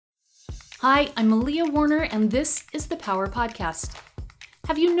Hi, I'm Malia Warner, and this is the Power Podcast.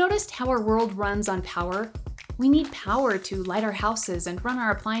 Have you noticed how our world runs on power? We need power to light our houses and run our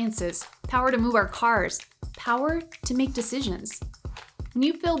appliances, power to move our cars, power to make decisions. When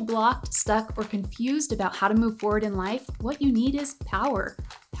you feel blocked, stuck, or confused about how to move forward in life, what you need is power.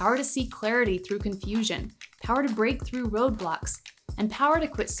 Power to see clarity through confusion, power to break through roadblocks, and power to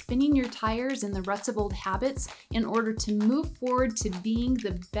quit spinning your tires in the ruts of old habits in order to move forward to being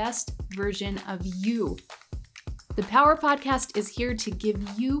the best version of you. The Power Podcast is here to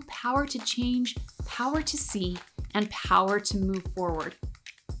give you power to change, power to see, and power to move forward.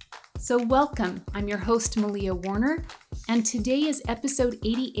 So welcome, I'm your host Malia Warner, and today is episode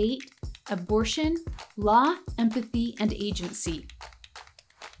 88, Abortion, Law, Empathy, and Agency.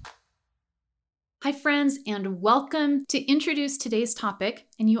 Hi friends, and welcome. To introduce today's topic,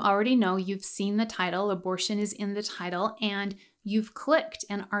 and you already know, you've seen the title, abortion is in the title, and you've clicked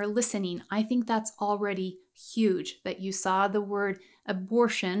and are listening. I think that's already huge that you saw the word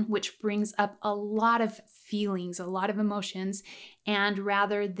abortion, which brings up a lot of feelings, a lot of emotions, and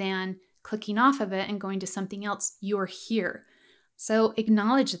rather than clicking off of it and going to something else, you're here. So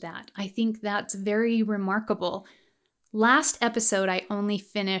acknowledge that. I think that's very remarkable. Last episode, I only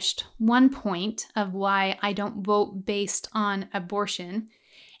finished one point of why I don't vote based on abortion,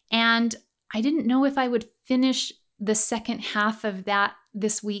 and I didn't know if I would finish the second half of that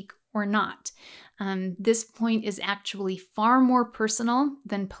this week or not. This point is actually far more personal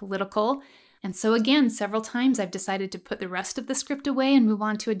than political, and so again, several times I've decided to put the rest of the script away and move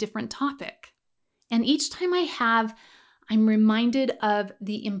on to a different topic. And each time I'm reminded of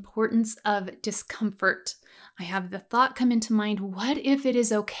the importance of discomfort. I have the thought come into mind, what if it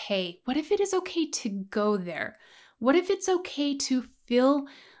is okay? What if it is okay to go there? What if it's okay to feel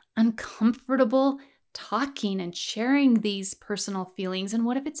uncomfortable talking and sharing these personal feelings? And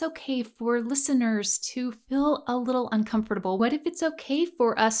what if it's okay for listeners to feel a little uncomfortable? What if it's okay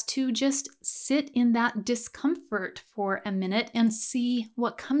for us to just sit in that discomfort for a minute and see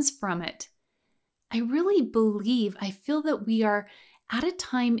what comes from it? I really I feel that we are at a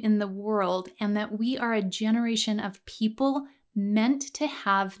time in the world and that we are a generation of people meant to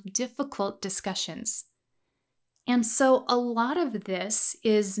have difficult discussions. And so a lot of this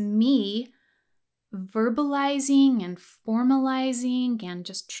is me verbalizing and formalizing and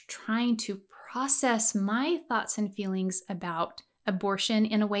just trying to process my thoughts and feelings about abortion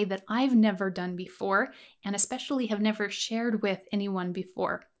in a way that I've never done before, and especially have never shared with anyone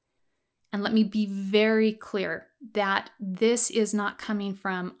before. And let me be very clear that this is not coming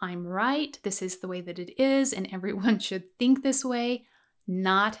from, I'm right, this is the way that it is, and everyone should think this way.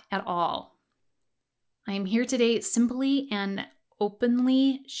 Not at all. I am here today simply and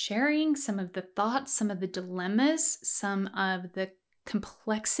openly sharing some of the thoughts, some of the dilemmas, some of the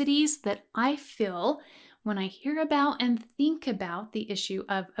complexities that I feel when I hear about and think about the issue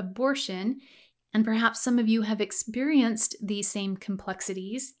of abortion. And perhaps some of you have experienced these same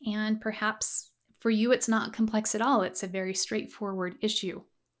complexities, and perhaps for you it's not complex at all. It's a very straightforward issue.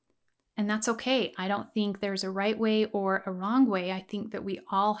 And that's okay. I don't think there's a right way or a wrong way. I think that we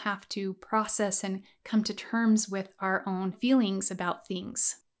all have to process and come to terms with our own feelings about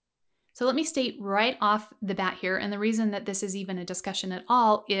things. So let me state right off the bat here, and the reason that this is even a discussion at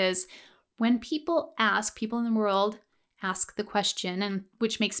all is when people in the world ask the question, and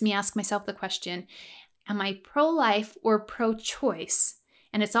which makes me ask myself the question, am I pro-life or pro-choice?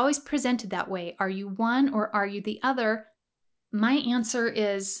 And it's always presented that way. Are you one or are you the other? My answer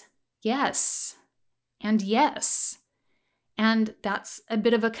is yes and yes. And that's a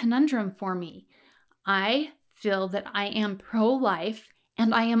bit of a conundrum for me. I feel that I am pro-life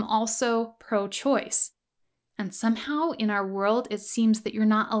and I am also pro-choice. And somehow in our world, it seems that you're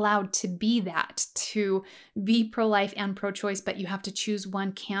not allowed to be that, to be pro-life and pro-choice, but you have to choose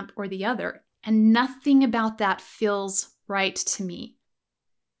one camp or the other. And nothing about that feels right to me.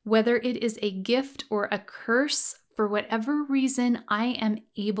 Whether it is a gift or a curse, for whatever reason, I am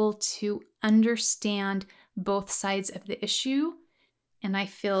able to understand both sides of the issue. And I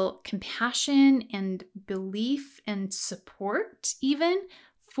feel compassion and belief and support even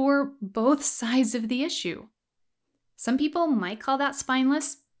for both sides of the issue. Some people might call that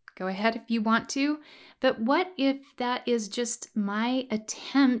spineless. Go ahead if you want to. But what if that is just my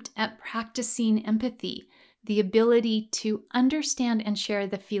attempt at practicing empathy, the ability to understand and share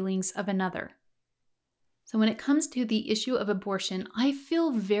the feelings of another? So when it comes to the issue of abortion, I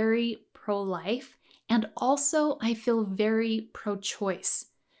feel very pro-life, and also I feel very pro-choice,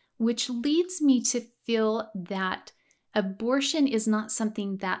 which leads me to feel that abortion is not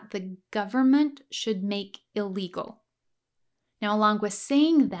something that the government should make illegal. Now, along with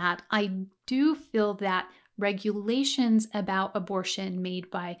saying that, I do feel that regulations about abortion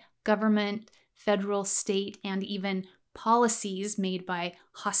made by government, federal, state, and even policies made by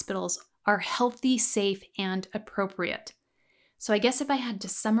hospitals are healthy, safe, and appropriate. So I guess if I had to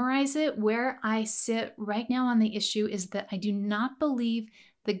summarize it, where I sit right now on the issue is that I do not believe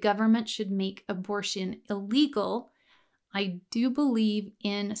the government should make abortion illegal. I do believe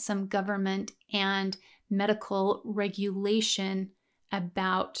in some government and medical regulation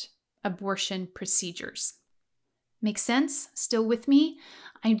about abortion procedures. Make sense? Still with me?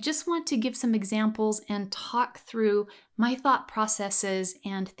 I just want to give some examples and talk through my thought processes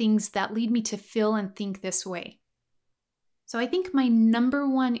and things that lead me to feel and think this way. So I think my number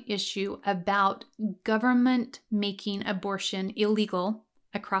one issue about government making abortion illegal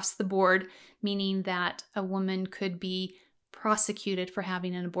across the board, meaning that a woman could be prosecuted for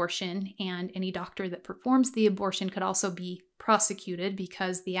having an abortion and any doctor that performs the abortion could also be prosecuted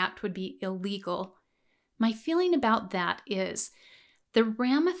because the act would be illegal. My feeling about that is the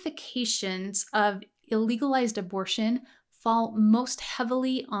ramifications of illegalized abortion fall most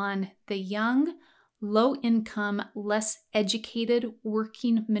heavily on the young, low-income, less educated,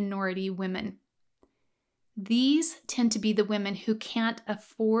 working minority women. These tend to be the women who can't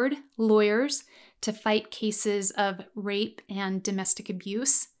afford lawyers to fight cases of rape and domestic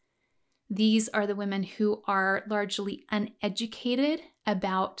abuse. These are the women who are largely uneducated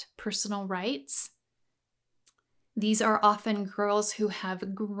about personal rights. These are often girls who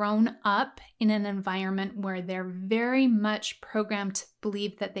have grown up in an environment where they're very much programmed to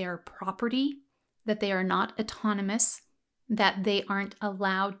believe that they are property, that they are not autonomous, that they aren't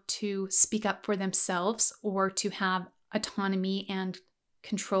allowed to speak up for themselves or to have autonomy and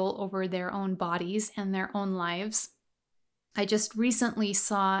control over their own bodies and their own lives. I just recently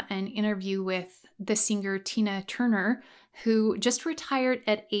saw an interview with the singer Tina Turner, who just retired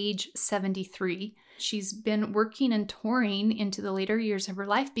at age 73. She's been working and touring into the later years of her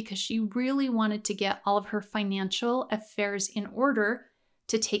life because she really wanted to get all of her financial affairs in order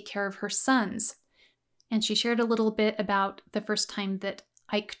to take care of her sons. And she shared a little bit about the first time that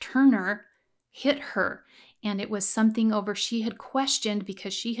Ike Turner hit her. And it was something over she had questioned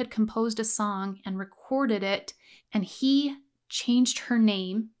because she had composed a song and recorded it. And he changed her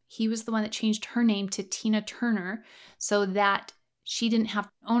name. He was the one that changed her name to Tina Turner so that she didn't have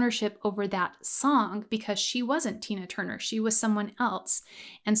ownership over that song because she wasn't Tina Turner. She was someone else.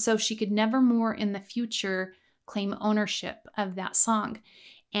 And so she could never more in the future claim ownership of that song.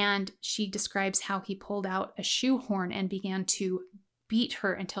 And she describes how he pulled out a shoehorn and began to beat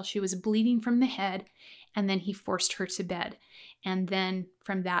her until she was bleeding from the head, and then he forced her to bed. And then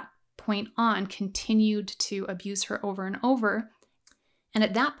from that point on, continued to abuse her over and over. And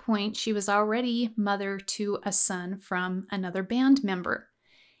at that point, she was already mother to a son from another band member.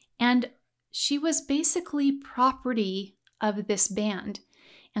 And she was basically property of this band.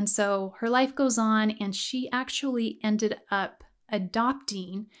 And so her life goes on, and she actually ended up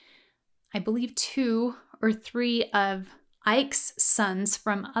adopting, I believe, 2 or 3 of Ike's sons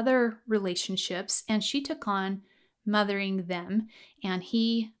from other relationships, and she took on mothering them, and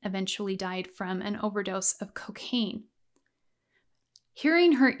he eventually died from an overdose of cocaine.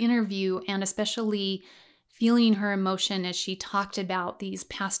 Hearing her interview and especially feeling her emotion as she talked about these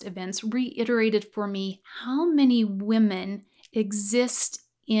past events reiterated for me how many women exist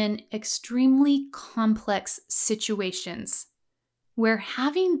in extremely complex situations where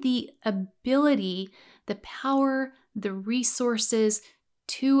having the ability, the power, the resources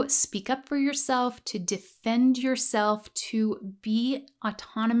to speak up for yourself, to defend yourself, to be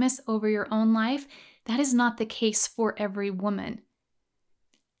autonomous over your own life, that is not the case for every woman.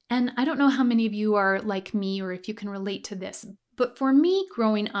 And I don't know how many of you are like me or if you can relate to this, but for me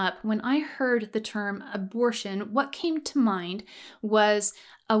growing up, when I heard the term abortion, what came to mind was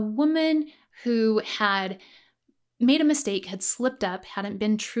a woman who had made a mistake, had slipped up, hadn't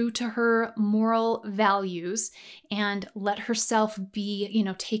been true to her moral values, and let herself be,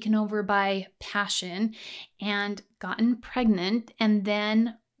 taken over by passion and gotten pregnant, and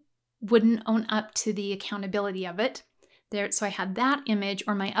then wouldn't own up to the accountability of it. So I had that image,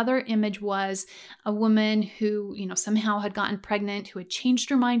 or my other image was a woman who, somehow had gotten pregnant, who had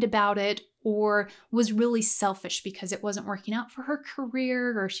changed her mind about it, or was really selfish because it wasn't working out for her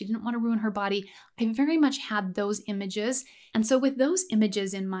career, or she didn't want to ruin her body. I very much had those images. And so with those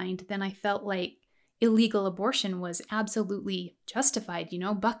images in mind, then I felt like illegal abortion was absolutely justified.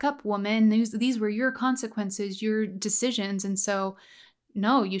 Buck up, woman. These were your consequences, your decisions. And so,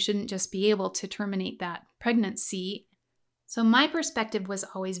 no, you shouldn't just be able to terminate that pregnancy. So my perspective was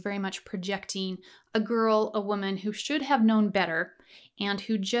always very much projecting a girl, a woman who should have known better and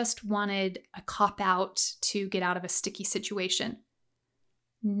who just wanted a cop-out to get out of a sticky situation.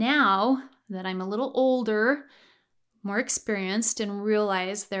 Now that I'm a little older, more experienced, and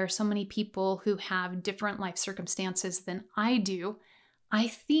realize there are so many people who have different life circumstances than I do, I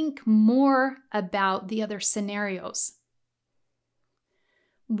think more about the other scenarios.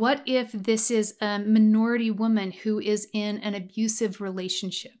 What if this is a minority woman who is in an abusive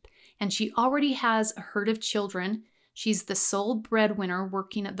relationship and she already has a herd of children? She's the sole breadwinner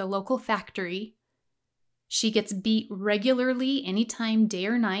working at the local factory. She gets beat regularly anytime, day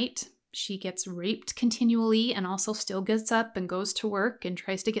or night. She gets raped continually and also still gets up and goes to work and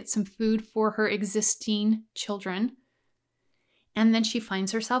tries to get some food for her existing children. And then she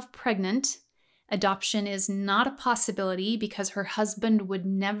finds herself pregnant. Adoption is not a possibility because her husband would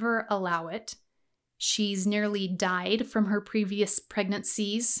never allow it. She's nearly died from her previous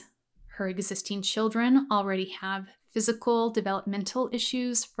pregnancies. Her existing children already have physical, developmental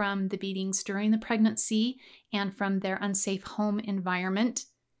issues from the beatings during the pregnancy and from their unsafe home environment.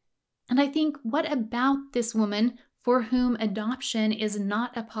 And I think, what about this woman for whom adoption is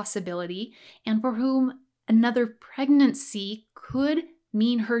not a possibility and for whom another pregnancy could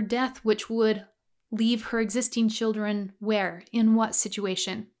mean her death, which would leave her existing children where? In what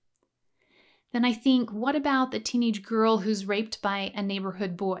situation? Then I think, what about the teenage girl who's raped by a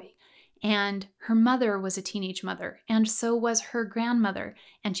neighborhood boy? And her mother was a teenage mother, and so was her grandmother,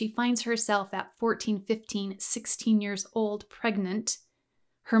 and she finds herself at 14, 15, 16 years old pregnant.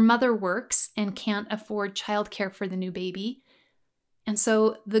 Her mother works and can't afford childcare for the new baby. And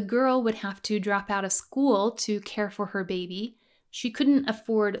so the girl would have to drop out of school to care for her baby. She couldn't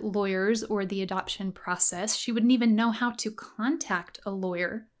afford lawyers or the adoption process. She wouldn't even know how to contact a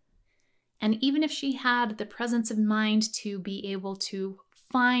lawyer. And even if she had the presence of mind to be able to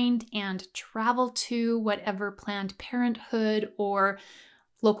find and travel to whatever Planned Parenthood or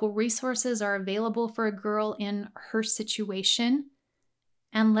local resources are available for a girl in her situation,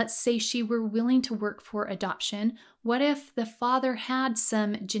 and let's say she were willing to work for adoption, what if the father had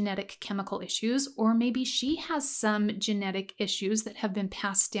some genetic chemical issues, or maybe she has some genetic issues that have been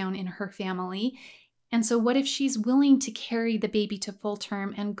passed down in her family? And so what if she's willing to carry the baby to full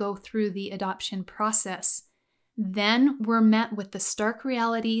term and go through the adoption process? Then we're met with the stark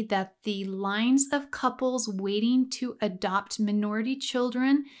reality that the lines of couples waiting to adopt minority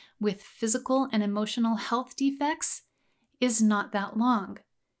children with physical and emotional health defects is not that long.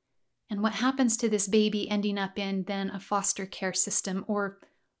 And what happens to this baby ending up in then a foster care system or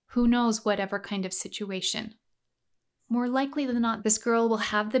who knows whatever kind of situation? More likely than not, this girl will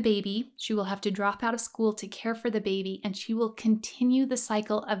have the baby, she will have to drop out of school to care for the baby, and she will continue the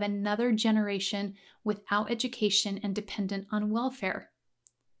cycle of another generation without education and dependent on welfare.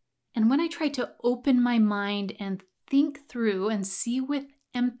 And when I try to open my mind and think through and see with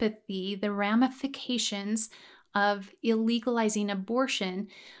empathy the ramifications of illegalizing abortion,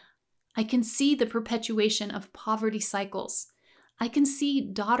 I can see the perpetuation of poverty cycles. I can see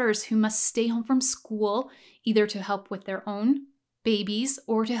daughters who must stay home from school, either to help with their own babies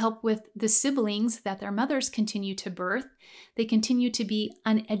or to help with the siblings that their mothers continue to birth. They continue to be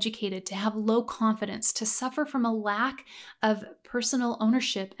uneducated, to have low confidence, to suffer from a lack of personal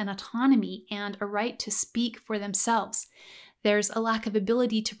ownership and autonomy and a right to speak for themselves. There's a lack of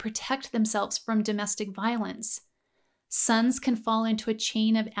ability to protect themselves from domestic violence. Sons can fall into a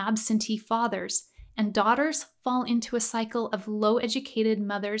chain of absentee fathers, and daughters fall into a cycle of low-educated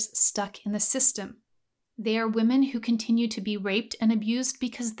mothers stuck in the system. They are women who continue to be raped and abused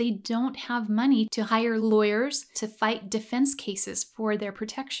because they don't have money to hire lawyers to fight defense cases for their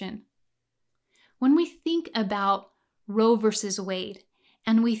protection. When we think about Roe versus Wade,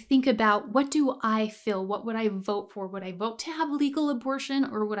 and we think about what do I feel, what would I vote for? Would I vote to have legal abortion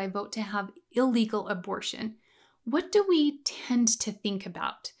or would I vote to have illegal abortion? What do we tend to think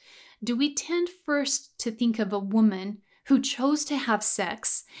about? Do we tend first to think of a woman who chose to have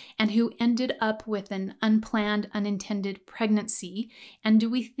sex and who ended up with an unplanned, unintended pregnancy? And do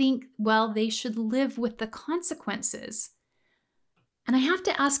we think, well, they should live with the consequences? And I have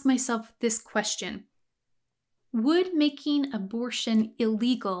to ask myself this question. Would making abortion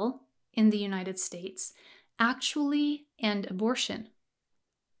illegal in the United States actually end abortion?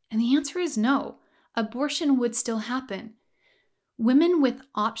 And the answer is no. Abortion would still happen. Women with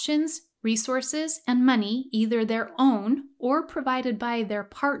options, resources, and money, either their own or provided by their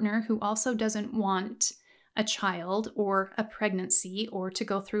partner who also doesn't want a child or a pregnancy or to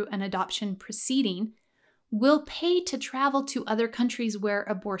go through an adoption proceeding, will pay to travel to other countries where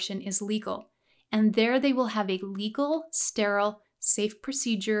abortion is legal. and there they will have a legal, sterile, safe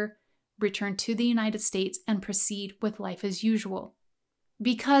procedure, return to the United States, and proceed with life as usual.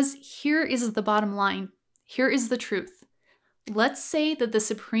 Because here is the bottom line. Here is the truth. Let's say that the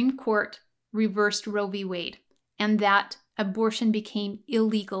Supreme Court reversed Roe v. Wade and that abortion became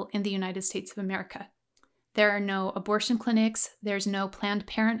illegal in the United States of America. There are no abortion clinics. There's no Planned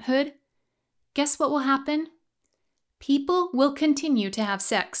Parenthood. Guess what will happen? People will continue to have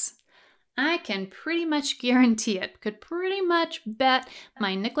sex. I can pretty much guarantee it. Could pretty much bet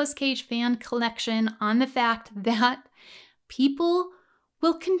my Nicolas Cage fan collection on the fact that people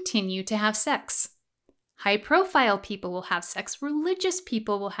will continue to have sex. High-profile people will have sex. Religious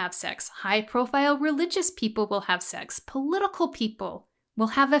people will have sex. High-profile religious people will have sex. Political people will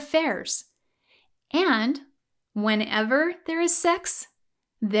have affairs. And whenever there is sex,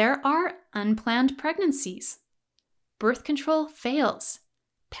 there are unplanned pregnancies. Birth control fails.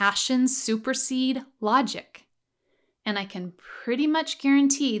 Passions supersede logic. And I can pretty much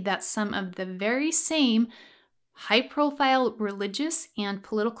guarantee that some of the very same high-profile religious and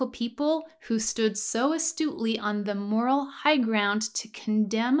political people who stood so astutely on the moral high ground to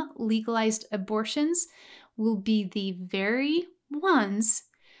condemn legalized abortions will be the very ones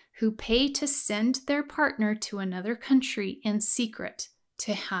who pay to send their partner to another country in secret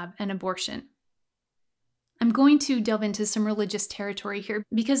to have an abortion. I'm going to delve into some religious territory here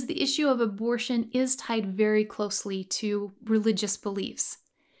because the issue of abortion is tied very closely to religious beliefs.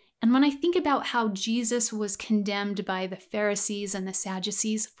 And when I think about how Jesus was condemned by the Pharisees and the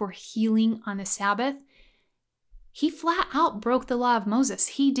Sadducees for healing on the Sabbath, he flat out broke the law of Moses.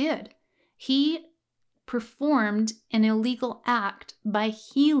 He did. He performed an illegal act by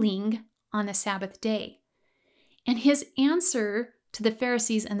healing on the Sabbath day. And his answer to the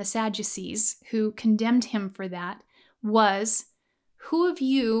Pharisees and the Sadducees, who condemned him for that, was, "Who of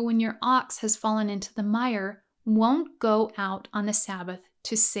you, when your ox has fallen into the mire, won't go out on the Sabbath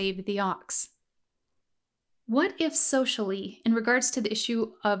to save the ox?" What if socially, in regards to the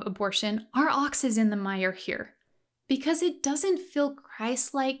issue of abortion, our ox is in the mire here? Because it doesn't feel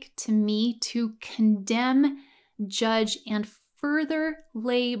Christ-like to me to condemn, judge, and further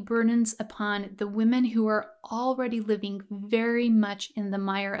lay burdens upon the women who are already living very much in the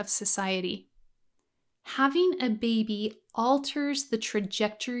mire of society. Having a baby alters the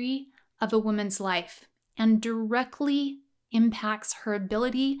trajectory of a woman's life and directly impacts her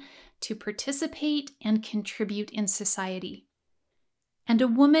ability to participate and contribute in society. And a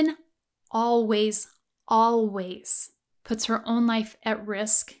woman always puts her own life at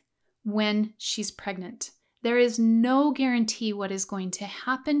risk when she's pregnant. There is no guarantee what is going to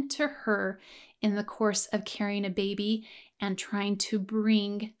happen to her in the course of carrying a baby and trying to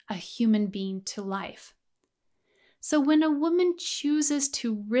bring a human being to life. So when a woman chooses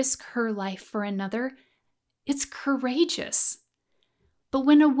to risk her life for another, it's courageous. But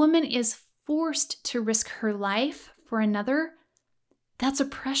when a woman is forced to risk her life for another, that's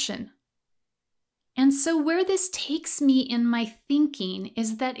oppression. And so where this takes me in my thinking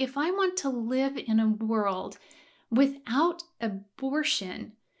is that if I want to live in a world without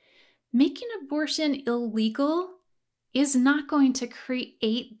abortion, making abortion illegal is not going to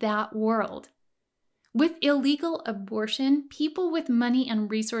create that world. With illegal abortion, people with money and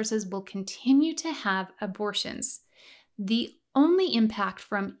resources will continue to have abortions. The only impact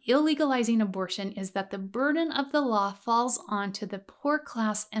from illegalizing abortion is that the burden of the law falls onto the poor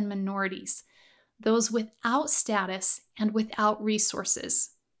class and minorities, those without status and without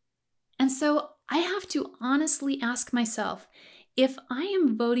resources. And so I have to honestly ask myself, if I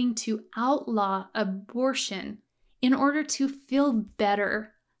am voting to outlaw abortion in order to feel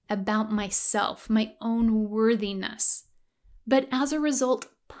better about myself, my own worthiness, but as a result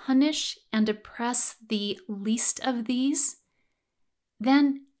punish and oppress the least of these,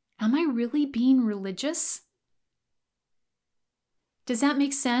 then am I really being religious? Does that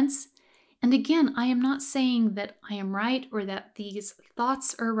make sense? And again, I am not saying that I am right or that these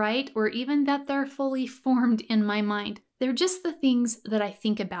thoughts are right or even that they're fully formed in my mind. They're just the things that I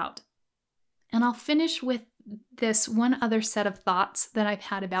think about. And I'll finish with this one other set of thoughts that I've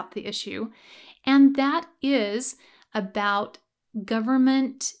had about the issue, and that is about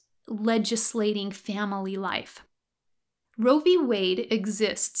government legislating family life. Roe v. Wade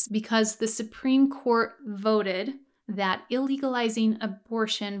exists because the Supreme Court voted that illegalizing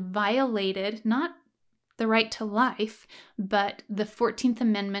abortion violated not the right to life, but the 14th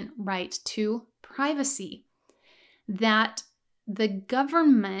Amendment right to privacy. That the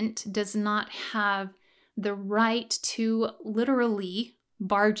government does not have the right to literally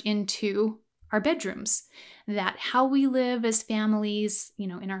barge into our bedrooms. That how we live as families,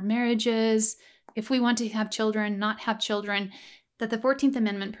 in our marriages, if we want to have children, not have children, that the 14th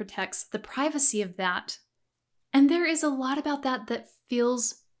Amendment protects the privacy of that. And there is a lot about that that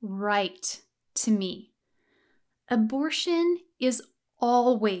feels right to me. Abortion is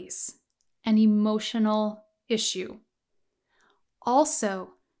always an emotional issue.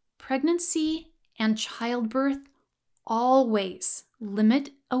 Also, pregnancy and childbirth always limit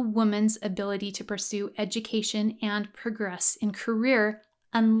a woman's ability to pursue education and progress in career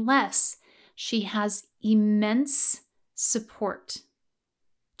unless she has immense support.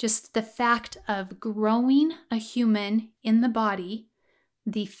 Just the fact of growing a human in the body,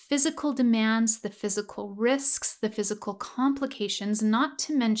 the physical demands, the physical risks, the physical complications, not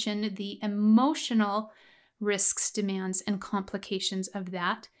to mention the emotional risks, demands, and complications of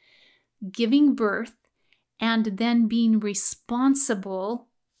that, giving birth, and then being responsible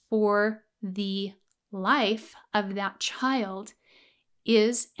for the life of that child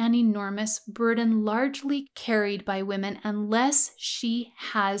is an enormous burden, largely carried by women unless she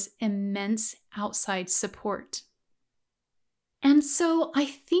has immense outside support. And so I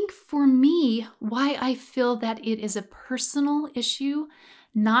think for me, why I feel that it is a personal issue,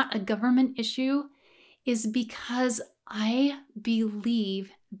 not a government issue, is because I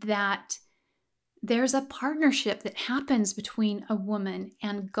believe that there's a partnership that happens between a woman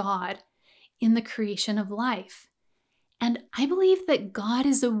and God in the creation of life. And I believe that God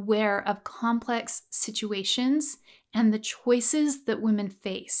is aware of complex situations and the choices that women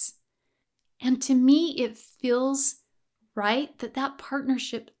face. And to me, it feels right that that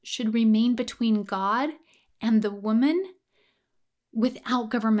partnership should remain between God and the woman without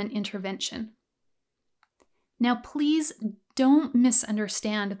government intervention. Now, please don't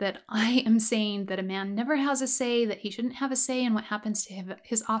misunderstand that I am saying that a man never has a say, that he shouldn't have a say in what happens to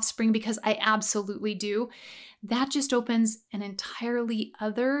his offspring, because I absolutely do. That just opens an entirely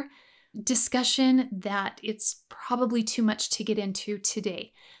other discussion that it's probably too much to get into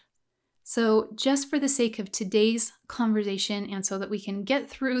today. So just for the sake of today's conversation and so that we can get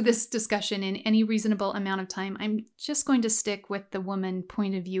through this discussion in any reasonable amount of time, I'm just going to stick with the woman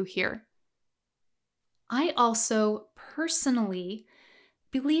point of view here. I also personally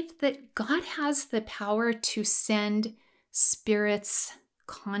believe that God has the power to send spirits,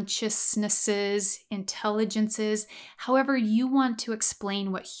 consciousnesses, intelligences, however you want to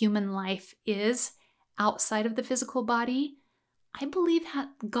explain what human life is outside of the physical body. I believe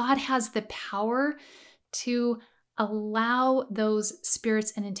God has the power to allow those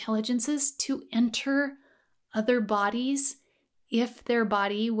spirits and intelligences to enter other bodies if their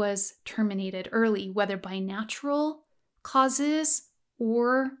body was terminated early, whether by natural causes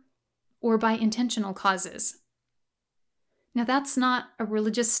or by intentional causes. Now, that's not a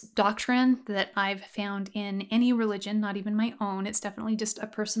religious doctrine that I've found in any religion, not even my own. It's definitely just a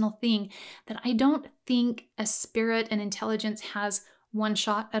personal thing that I don't think a spirit and intelligence has one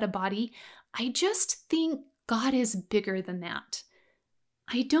shot at a body. I just think God is bigger than that.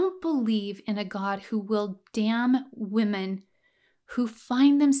 I don't believe in a God who will damn women who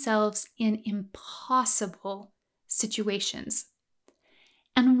find themselves in impossible situations.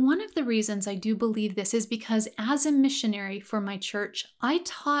 And one of the reasons I do believe this is because as a missionary for my church, I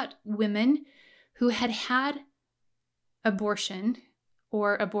taught women who had had abortion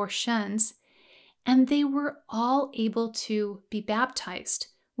or abortions, and they were all able to be baptized,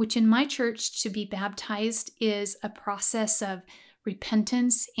 which in my church, to be baptized is a process of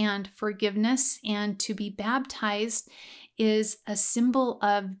repentance and forgiveness, and to be baptized is a symbol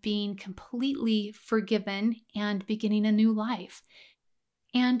of being completely forgiven and beginning a new life.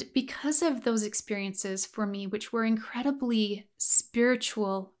 And because of those experiences for me, which were incredibly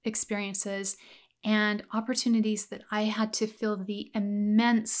spiritual experiences and opportunities that I had to feel the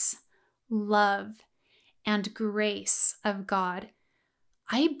immense love and grace of God,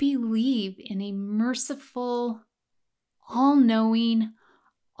 I believe in a merciful, all-knowing,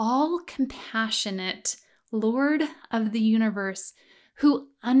 all-compassionate Lord of the universe who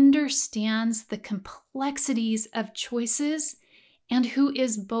understands the complexities of choices and who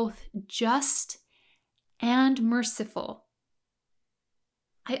is both just and merciful.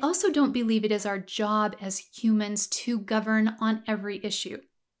 I also don't believe it is our job as humans to govern on every issue.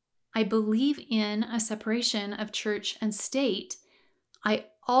 I believe in a separation of church and state. I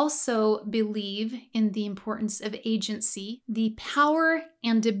also believe in the importance of agency. The power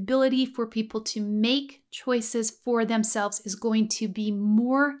and ability for people to make choices for themselves is going to be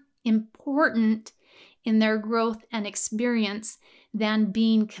more important in their growth and experience than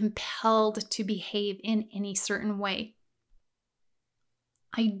being compelled to behave in any certain way.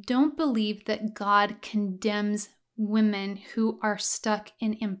 I don't believe that God condemns women who are stuck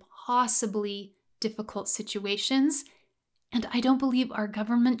in impossibly difficult situations, and I don't believe our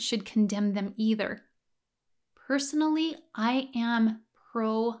government should condemn them either. Personally, I am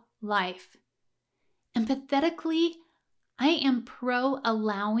pro-life. Empathetically, I am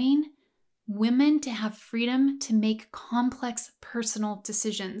pro-allowing women to have freedom to make complex personal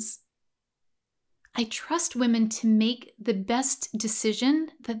decisions. I trust women to make the best decision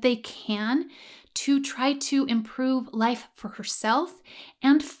that they can to try to improve life for herself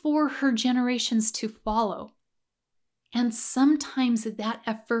and for her generations to follow. And sometimes that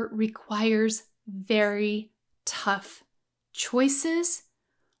effort requires very tough choices,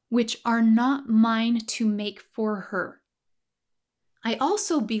 which are not mine to make for her. I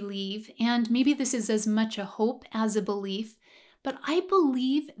also believe, and maybe this is as much a hope as a belief, but I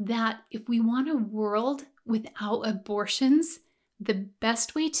believe that if we want a world without abortions, the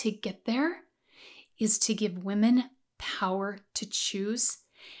best way to get there is to give women power to choose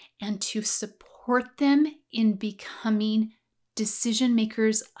and to support them in becoming decision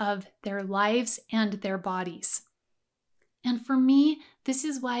makers of their lives and their bodies. And for me, this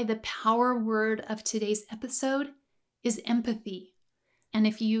is why the power word of today's episode is empathy. And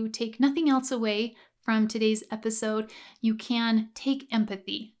if you take nothing else away from today's episode, you can take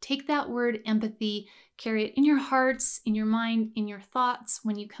empathy. Take that word empathy, carry it in your hearts, in your mind, in your thoughts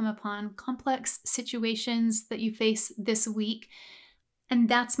when you come upon complex situations that you face this week. And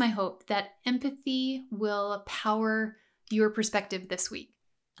that's my hope, that empathy will power your perspective this week.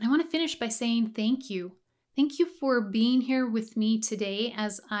 And I want to finish by saying thank you. Thank you for being here with me today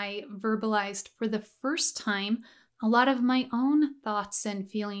as I verbalized for the first time a lot of my own thoughts and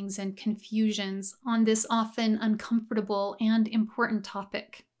feelings and confusions on this often uncomfortable and important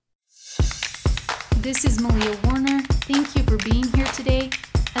topic. This is Malia Warner. Thank you for being here today.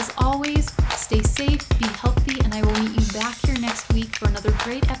 As always,